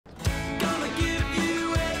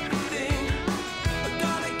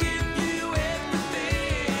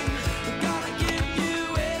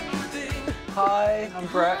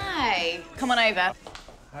Brett. Hi. Come on over.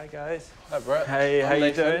 Hi, guys. Hi, Brett. Hey, how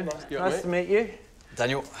you doing? Nice to meet you.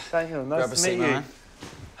 Daniel. Daniel, nice to meet you.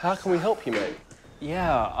 How can we help you, mate?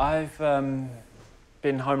 Yeah, I've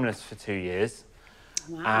been homeless for 2 years.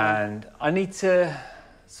 Wow. And I need to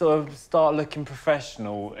sort of start looking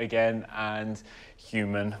professional again, and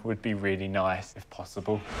human would be really nice, if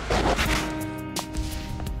possible.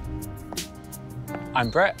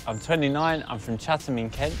 I'm Brett, I'm 29, I'm from Chatham in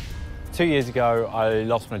Kent. 2 years ago, I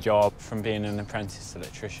lost my job from being an apprentice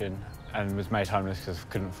electrician and was made homeless because I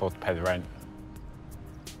couldn't afford to pay the rent.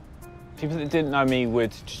 People that didn't know me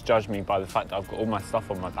would just judge me by the fact that I've got all my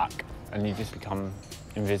stuff on my back, and you just become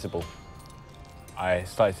invisible. I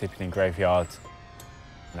started sleeping in graveyards,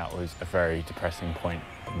 and that was a very depressing point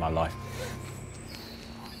in my life.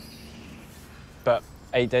 But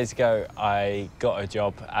 8 days ago, I got a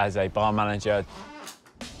job as a bar manager,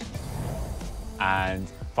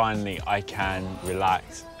 and finally I can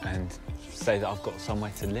relax and say that I've got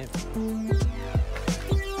somewhere to live.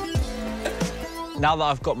 Now that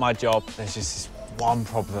I've got my job, there's just this one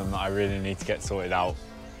problem that I really need to get sorted out.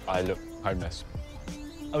 I look homeless.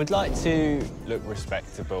 I would like to look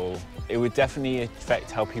respectable. It would definitely affect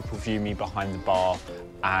how people view me behind the bar,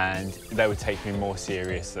 and they would take me more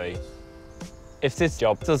seriously. If this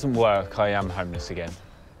job doesn't work, I am homeless again.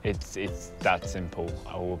 It's that simple.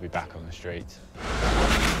 I will be back on the streets.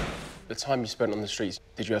 The time you spent on the streets,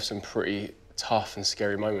 did you have some pretty tough and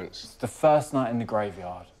scary moments? It's the first night in the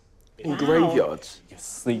graveyard. In graveyards? You're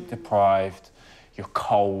sleep deprived, you're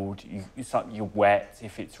cold, it's like you're wet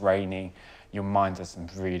if it's raining. Your mind does some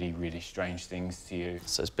really, really strange things to you.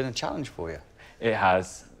 So it's been a challenge for you? It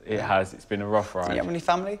has. It's been a rough ride. Do you have any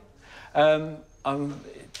family?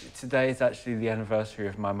 Today is actually the anniversary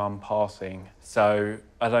of my mum passing, so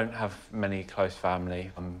I don't have many close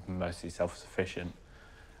family. I'm mostly self-sufficient.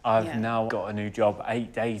 I've now got a new job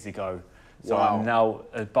 8 days ago, so I'm now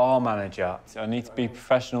a bar manager. So I need to be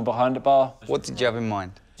professional behind the bar. What did you have in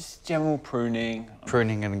mind? Just general pruning.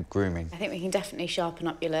 Pruning and grooming. I think we can definitely sharpen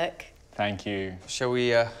up your look. Thank you. Shall we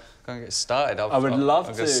go and get started? I would love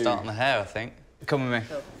to. I'm going to start on the hair, I think. Come with me.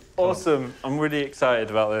 Cool. Awesome. I'm really excited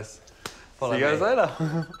about this. Follow See you guys later.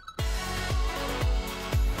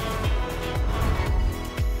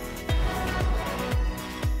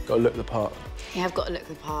 Got to look the part. Yeah, I've got to look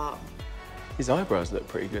the part. His eyebrows look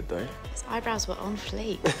pretty good, though. His eyebrows were on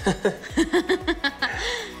fleek.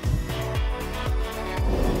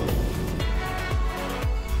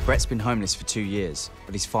 Brett's been homeless for 2 years,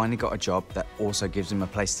 but he's finally got a job that also gives him a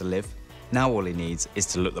place to live. Now all he needs is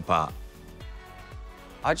to look the part.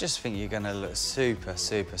 I just think you're going to look super,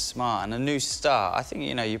 super smart. And a new start, I think,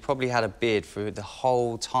 you know, you probably had a beard through the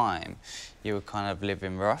whole time you were kind of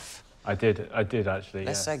living rough. I did actually,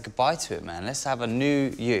 Let's say goodbye to it, man. Let's have a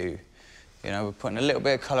new you. You know, we're putting a little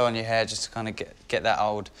bit of colour on your hair just to kind of get that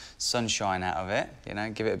old sunshine out of it, you know,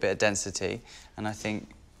 give it a bit of density. And I think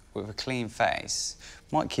with a clean face,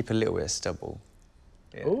 might keep a little bit of stubble.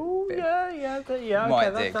 Yeah, oh, yeah. Might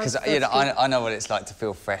okay, do, because you know, I know what it's like to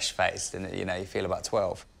feel fresh-faced and, you know, you feel about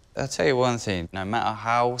 12. I'll tell you one thing, no matter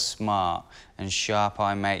how smart and sharp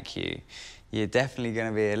I make you, you're definitely going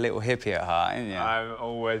to be a little hippie at heart, aren't you? I'm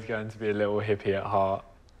always going to be a little hippie at heart.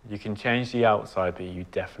 You can change the outside, but you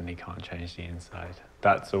definitely can't change the inside.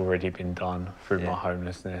 That's already been done through my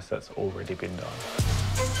homelessness. That's already been done.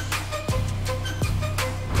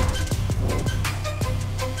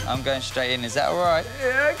 I'm going straight in, is that all right?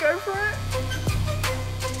 Yeah, go for it.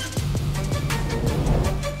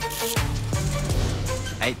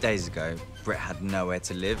 8 days ago, Brett had nowhere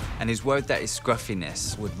to live, and he's worried that his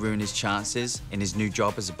scruffiness would ruin his chances in his new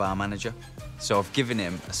job as a bar manager. So I've given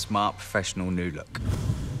him a smart, professional new look.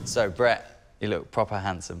 So, Brett, you look proper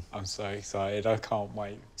handsome. I'm so excited, I can't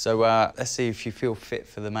wait. So, let's see if you feel fit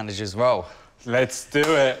for the manager's role. Let's do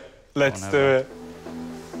it. Let's do it.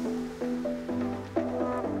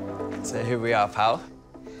 So here we are, pal.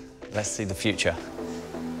 Let's see the future.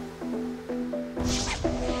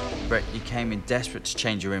 Brett, you came in desperate to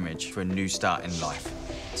change your image for a new start in life.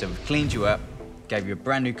 So we've cleaned you up, gave you a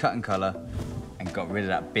brand new cut and colour, and got rid of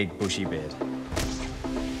that big bushy beard.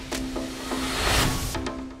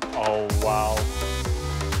 Oh, wow.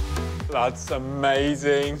 That's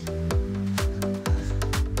amazing.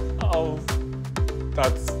 Oh,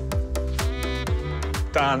 that's...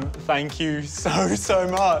 Dan, thank you so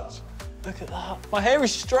much. Look at that. My hair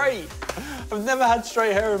is straight. I've never had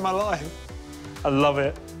straight hair in my life. I love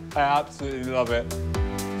it. I absolutely love it.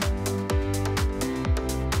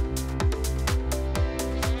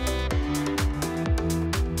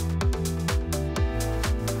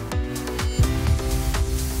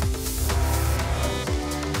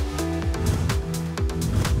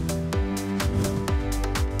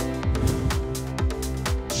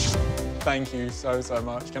 Thank you so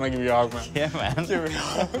much. Can I give you a hug, man? Yeah, man. Give me a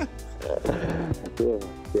hug.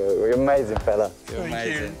 You're amazing, fella. You're Thank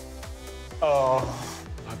amazing. you. Oh,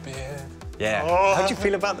 my beard. Yeah. Oh. How do you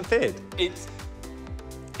feel about the beard?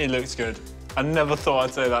 It looks good. I never thought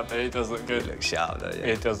I'd say that, but it does look good. It looks sharp, though, yeah.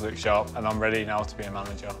 It does look sharp, and I'm ready now to be a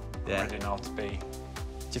manager. Yeah. I'm ready now to be...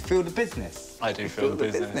 Do you feel the business? I do feel the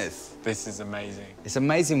business. This is amazing. It's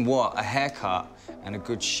amazing what a haircut and a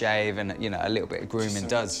good shave and, you know, a little bit of grooming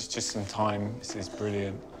does. It's just some time. This is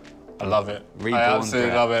brilliant. I love it. Reborn, I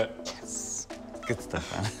absolutely Brett. love it. Yes. Good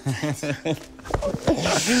stuff, man.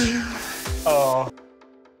 Oh.